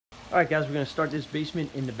All right, guys, we're gonna start this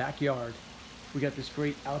basement in the backyard. We got this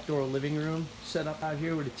great outdoor living room set up out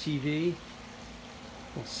here with a TV,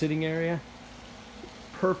 little sitting area.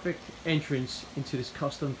 Perfect entrance into this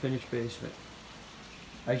custom finished basement.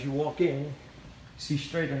 As you walk in, see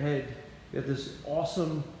straight ahead, you have this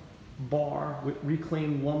awesome bar with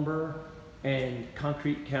reclaimed lumber and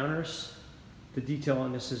concrete counters. The detail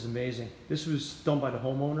on this is amazing. This was done by the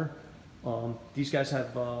homeowner. These guys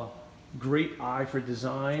have great eye for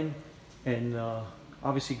design and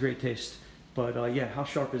obviously great taste. But yeah, how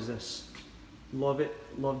sharp is this? Love it.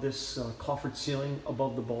 Love this coffered ceiling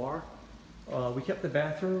above the bar. We kept the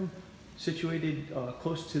bathroom situated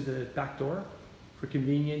close to the back door for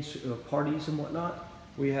convenience of parties and whatnot.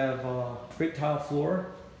 We have great tile floor,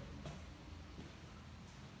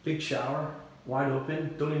 big shower, wide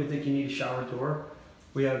open. Don't even think you need a shower door.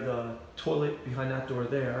 We have the toilet behind that door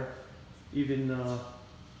there. Even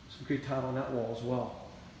some great tile on that wall as well.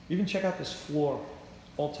 You can check out this floor,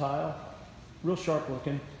 all tile, real sharp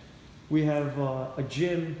looking. We have a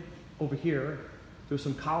gym over here. There's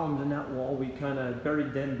some columns in that wall. We kind of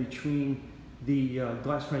buried them between the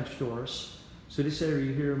glass French doors. So this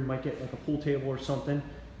area here might get like a pool table or something. And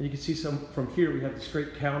you can see some from here. We have this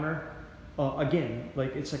great counter. Again,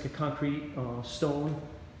 like it's like a concrete stone,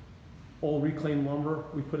 all reclaimed lumber.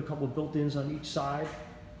 We put a couple of built-ins on each side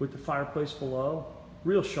with the fireplace below.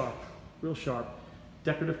 Real sharp, real sharp.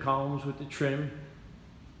 Decorative columns with the trim.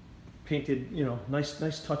 Painted, you know,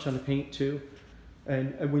 nice touch on the paint too.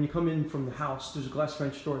 And when you come in from the house, there's a glass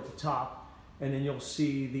French door at the top, and then you'll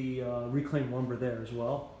see the reclaimed lumber there as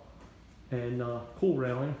well. And pool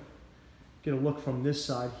railing. Get a look from this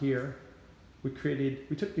side here. We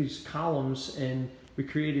took these columns and we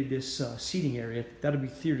created this seating area. That'll be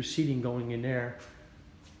theater seating going in there.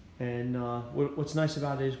 And what's nice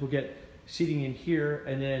about it is we'll get seating in here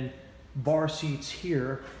and then bar seats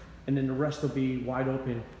here, and then the rest will be wide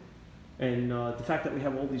open. And the fact that we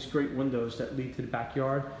have all these great windows that lead to the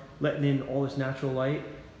backyard, letting in all this natural light,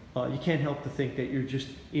 you can't help to think that you're just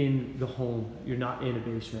in the home. You're not in a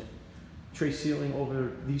basement. Tray ceiling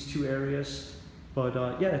over these two areas. But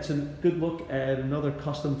yeah, it's a good look at another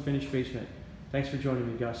custom finished basement. Thanks for joining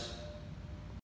me, Gus.